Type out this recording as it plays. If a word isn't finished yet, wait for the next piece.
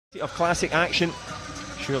Of classic action.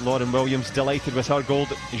 Sure, Lauren Williams delighted with her gold.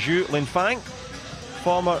 Zhu Linfang,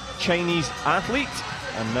 former Chinese athlete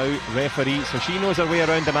and now referee, so she knows her way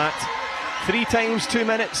around the mat. 3 times 2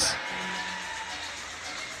 minutes.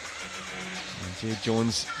 And Jade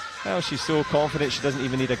Jones, well, she's so confident she doesn't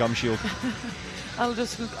even need a gum shield. I was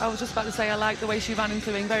just about to say, I like the way she ran into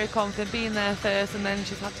the ring, very confident, being there first, and then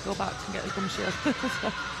she's had to go back and get the gum shield.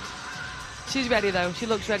 So, she's ready though, she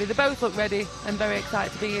looks ready. They both look ready and very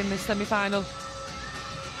excited to be in this semi-final.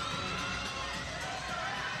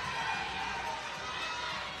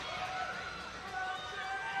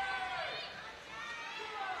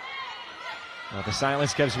 Well, the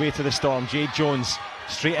silence gives way to the storm. Jade Jones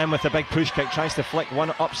straight in with a big push kick, tries to flick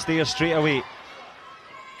one upstairs straight away.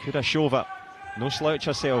 KUDASHOVA, no slouch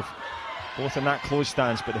herself, both in that close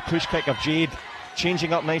stance, but the push kick of Jade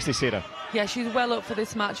changing up nicely, Sarah. Yeah, she's well up for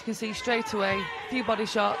this match. You can see straight away, a few body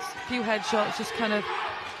shots, a few head shots, just kind of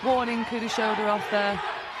warning KUDASHOVA off there.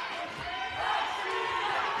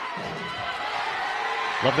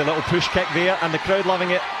 Lovely little push kick there, and the crowd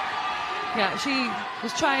loving it. Yeah, she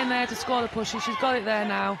was trying there to score the pushes. She's got it there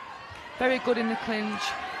now. Very good in the clinch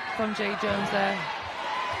from Jade Jones there.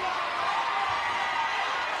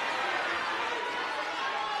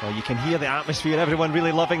 Well, you can hear the atmosphere, everyone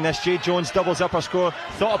really loving this. Jade Jones doubles up her score,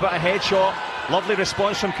 thought about a headshot. Lovely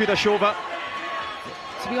response from KUDASHOVA.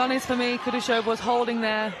 To be honest, for me, KUDASHOVA was holding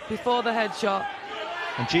there before the headshot.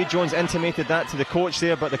 And Jade Jones intimated that to the coach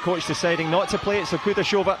there, but the coach deciding not to play it, so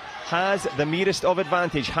KUDASHOVA has the merest of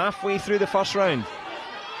advantage halfway through the first round.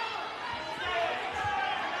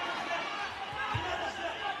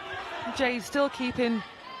 Jade still keeping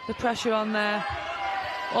the pressure on there,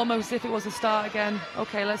 almost as if it was a start again.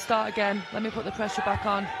 Okay, let's start again. Let me put the pressure back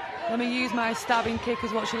on. Let me use my stabbing kick,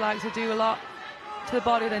 is what she likes to do a lot, to the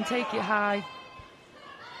body, then take it high.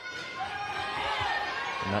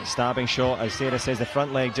 And that stabbing shot, as Sarah says, the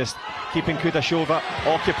front leg just keeping KUDASHOVA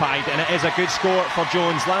occupied, and it is a good score for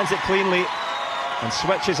Jones. Lands it cleanly and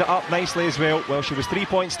switches it up nicely as well. Well, she was 3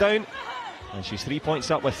 points down, and she's 3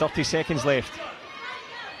 points up with 30 seconds left.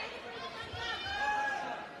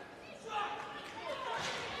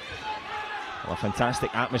 Well, a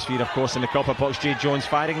fantastic atmosphere, of course, in the copper box. Jade Jones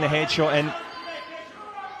firing the headshot in.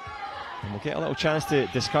 And we'll get a little chance to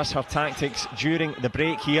discuss her tactics during the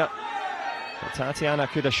break here. But Tatiana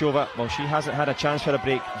KUDASHOVA, well, she hasn't had a chance for a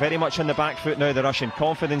break. Very much on the back foot now, the Russian.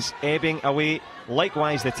 Confidence ebbing away,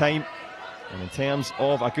 likewise the time. And in terms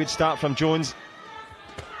of a good start from Jones,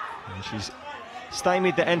 and she's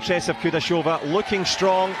stymied the interest of KUDASHOVA, looking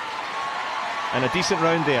strong, and a decent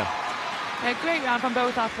round there. Yeah, great round from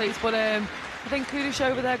both athletes, but I think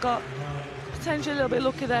KUDASHOVA there got potentially a little bit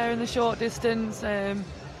lucky there in the short distance.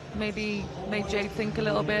 Maybe made Jade think a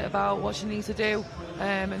little bit about what she needs to do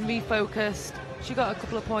and refocused. She got a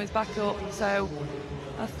couple of points back up, so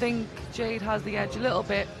I think Jade has the edge a little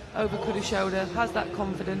bit over KUDASHOVA, has that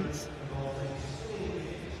confidence.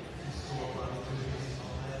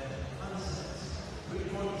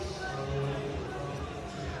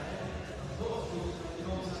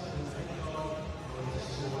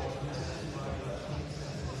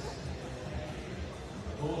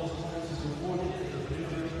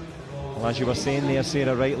 Well, as you were saying there,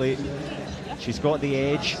 Sarah, rightly, she's got the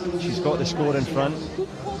edge, she's got the score in front.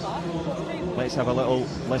 Let's have a little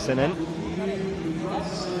listen in.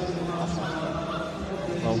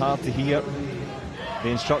 Well, hard to hear the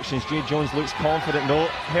instructions. Jade Jones looks confident though,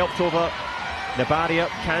 helped over the barrier.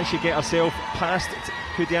 Can she get herself past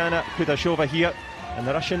KUDASHOVA here? And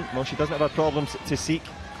the Russian, well, she doesn't have her problems to seek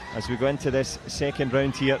as we go into this second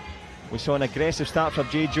round here. We saw an aggressive start from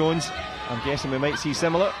Jade Jones. I'm guessing we might see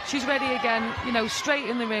similar. She's ready again, you know, straight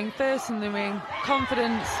in the ring, first in the ring,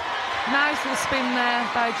 confidence. Nice little spin there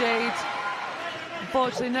by Jade.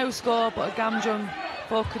 Unfortunately, no score, but a gamjung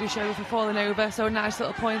for KUDASHOVA for falling over. So a nice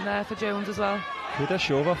little point there for Jones as well.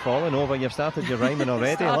 KUDASHOVA falling over. You've started your rhyming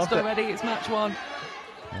already. Loved it. Already, it's match one.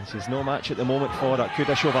 And she's no match at the moment for her.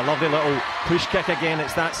 KUDASHOVA, lovely little push kick again.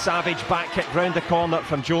 It's that savage back kick round the corner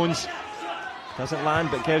from Jones. Doesn't land,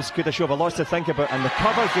 but gives KUDASHOVA lots to think about. And the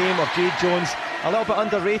cover game of Jade Jones, a little bit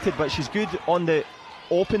underrated, but she's good on the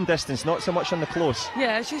open distance, not so much on the close.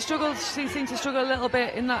 Yeah, she struggles. She seems to struggle a little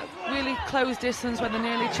bit in that really close distance when they're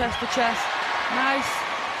nearly chest to chest. Nice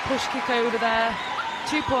push kick over there.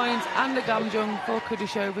 2 points and a gamjung for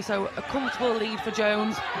KUDASHOVA, so a comfortable lead for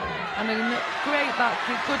Jones. And a great back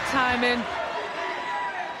kick, good timing.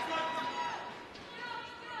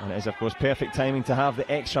 And it is, of course, perfect timing to have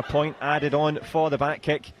the extra point added on for the back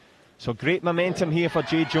kick. So great momentum here for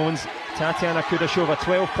Jade Jones. Tatiana KUDASHOVA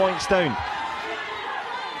 12 points down.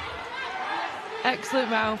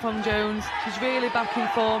 Excellent round from Jones. She's really back in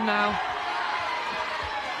form now.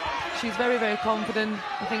 She's very, very confident.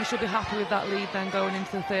 I think she'll be happy with that lead then going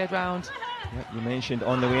into the third round. Yep, you mentioned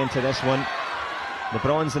on the way into this one, the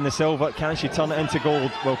bronze and the silver, can she turn it into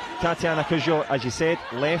gold? Well, Tatiana KUDASHOVA, as you said,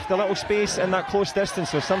 left a little space in that close distance,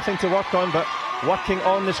 so something to work on, but working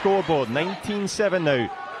on the scoreboard. 19-7 now.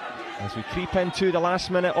 As we creep into the last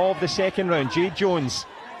minute of the second round, Jade Jones,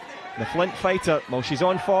 the Flint fighter, well, she's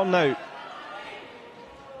on form now.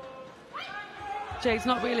 Jade's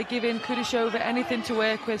not really giving KUDASHOVA anything to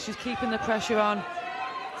work with. She's keeping the pressure on.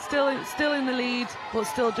 Still in the lead, but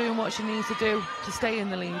still doing what she needs to do to stay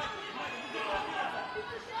in the lead.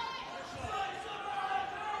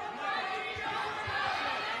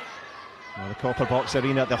 Well, the Copper Box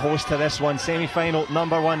Arena, the host to this one, semi-final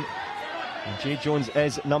 #1. And Jade Jones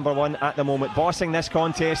is #1 at the moment, bossing this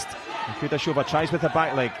contest. And KUDASHOVA tries with the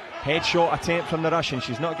back leg. Headshot attempt from the Russian.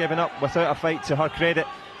 She's not giving up without a fight, to her credit.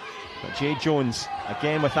 But Jade Jones,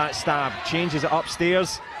 again with that stab, changes it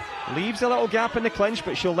upstairs. Leaves a little gap in the clinch,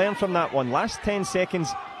 but she'll learn from that one. Last 10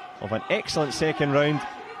 seconds of an excellent second round.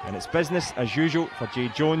 And it's business as usual for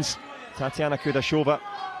Jade Jones. Tatiana KUDASHOVA,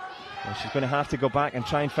 well, she's going to have to go back and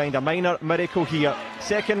try and find a minor miracle here.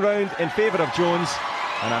 Second round in favour of Jones,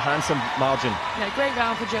 and a handsome margin. Yeah, great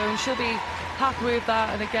round for Jones. She'll be happy with that,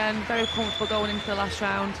 and again, very comfortable going into the last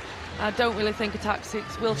round. I don't really think her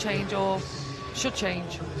tactics will change or should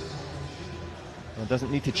change. Well, it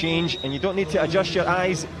doesn't need to change, and you don't need to adjust your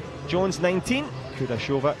eyes. Jones 19,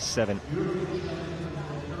 KUDASHOVA 7.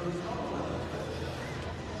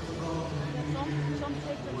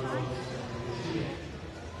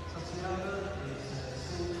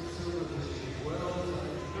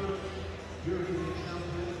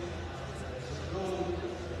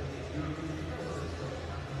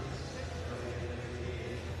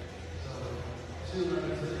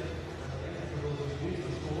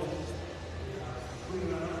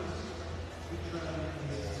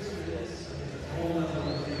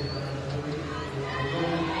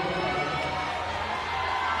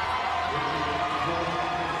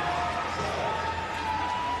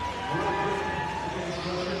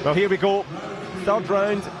 Well, here we go. Third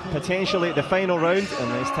round, potentially the final round,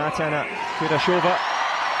 unless Tatiana KUDASHOVA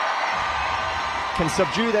can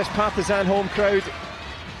subdue this partisan home crowd.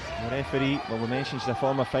 The referee, well, we mentioned she's a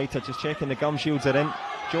former fighter, just checking the gum shields are in.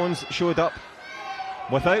 Jones showed up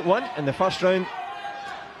without one in the first round,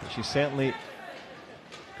 but she's certainly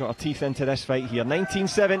got her teeth into this fight here.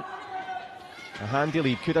 19-7, a handy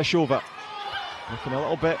lead. KUDASHOVA looking a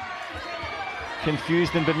little bit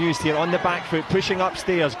confused and bemused here on the back foot, pushing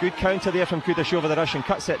upstairs. Good counter there from KUDASHOVA. The Russian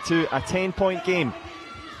cuts it to a 10-point game.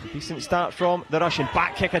 A decent start from the Russian.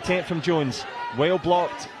 Back kick attempt from Jones. Well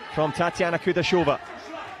blocked from Tatiana KUDASHOVA.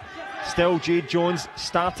 Still Jade Jones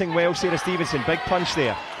starting well. Sarah Stevenson, big punch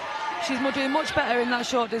there. She's doing much better in that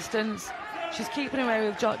short distance. She's keeping away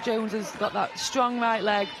with Jones. Has got that strong right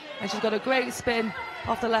leg, and she's got a great spin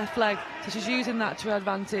off the left leg, so she's using that to her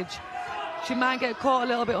advantage. She might get caught a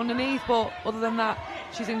little bit underneath, but other than that,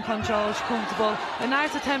 she's in control, she's comfortable. A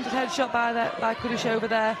nice attempted headshot by KUDASHOVA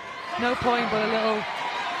there. No point, but a little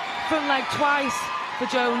front leg twice for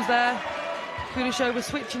Jones there. KUDASHOVA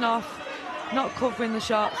switching off, not covering the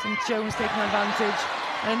shots, and Jones taking advantage.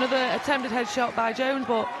 And another attempted headshot by Jones,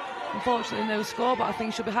 but unfortunately no score, but I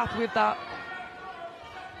think she'll be happy with that.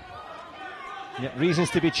 Yeah, reasons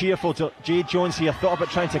to be cheerful. Jade Jones here thought about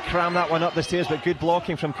trying to cram that one up the stairs, but good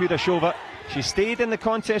blocking from KUDASHOVA. She stayed in the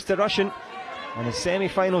contest, the Russian, and the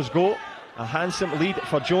semi-finals go. A handsome lead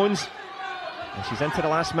for Jones, and she's into the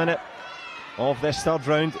last minute of this third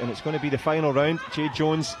round, and it's going to be the final round. Jade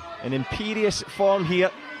Jones in imperious form here.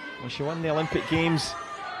 Well, she won the Olympic Games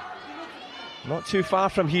not too far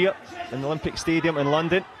from here in the Olympic Stadium in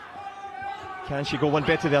London. Can she go one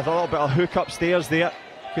better? There's a little bit of hook upstairs there.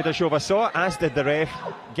 KUDASHOVA saw it, as did the ref.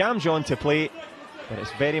 Gam's on to play, but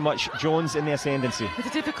it's very much Jones in the ascendancy. It's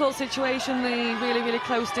a difficult situation, the really, really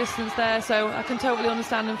close distance there, so I can totally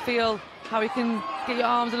understand and feel how you can get your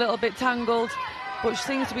arms a little bit tangled, but she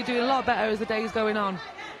seems to be doing a lot better as the day's going on.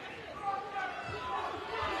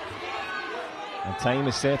 And time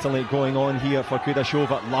is certainly going on here for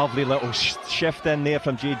KUDASHOVA. Lovely little shift in there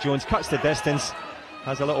from Jade Jones, cuts the distance,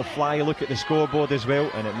 has a little fly look at the scoreboard as well,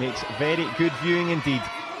 and it makes very good viewing indeed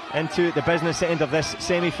into the business end of this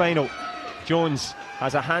semi-final. Jones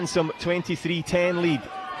has a handsome 23-10 lead.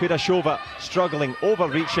 KUDASHOVA struggling,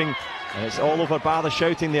 overreaching, and it's all over bar the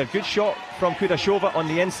shouting there. Good shot from KUDASHOVA on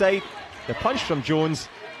the inside, the punch from Jones,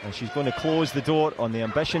 and she's going to close the door on the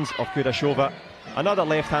ambitions of KUDASHOVA. Another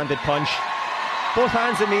left-handed punch, both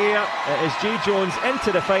hands in the air. It is Jade Jones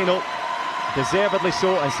into the final, deservedly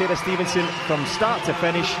so, and Sarah Stevenson from start to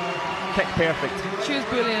finish, kick perfect. She was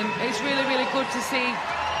brilliant. It's really, really good to see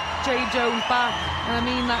Jade Jones back, and I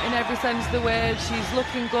mean that in every sense of the word. She's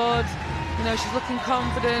looking good, you know, she's looking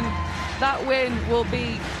confident. That win will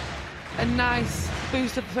be a nice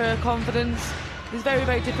boost up for her confidence. It's very,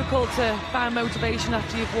 very difficult to find motivation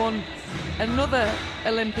after you've won another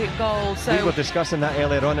Olympic gold. So we were discussing that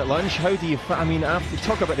earlier on at lunch. How do you, I mean, after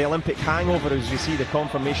talk about the Olympic hangover, as we see the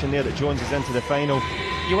confirmation there that Jones is into the final.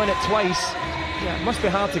 You win it twice. Yeah, it must be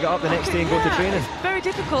hard to get up the next day and go to training. It's very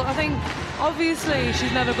difficult. I think obviously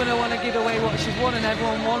she's never going to want to give away what she's won, and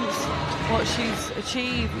everyone wants what she's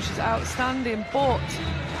achieved, which is outstanding. But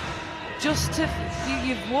just to,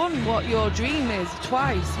 you've won what your dream is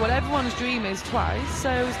twice, what everyone's dream is twice,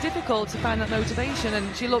 so it's difficult to find that motivation,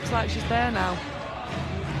 and she looks like she's there now.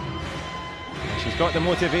 She's got the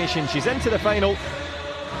motivation, she's into the final.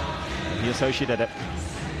 Here's how she did it.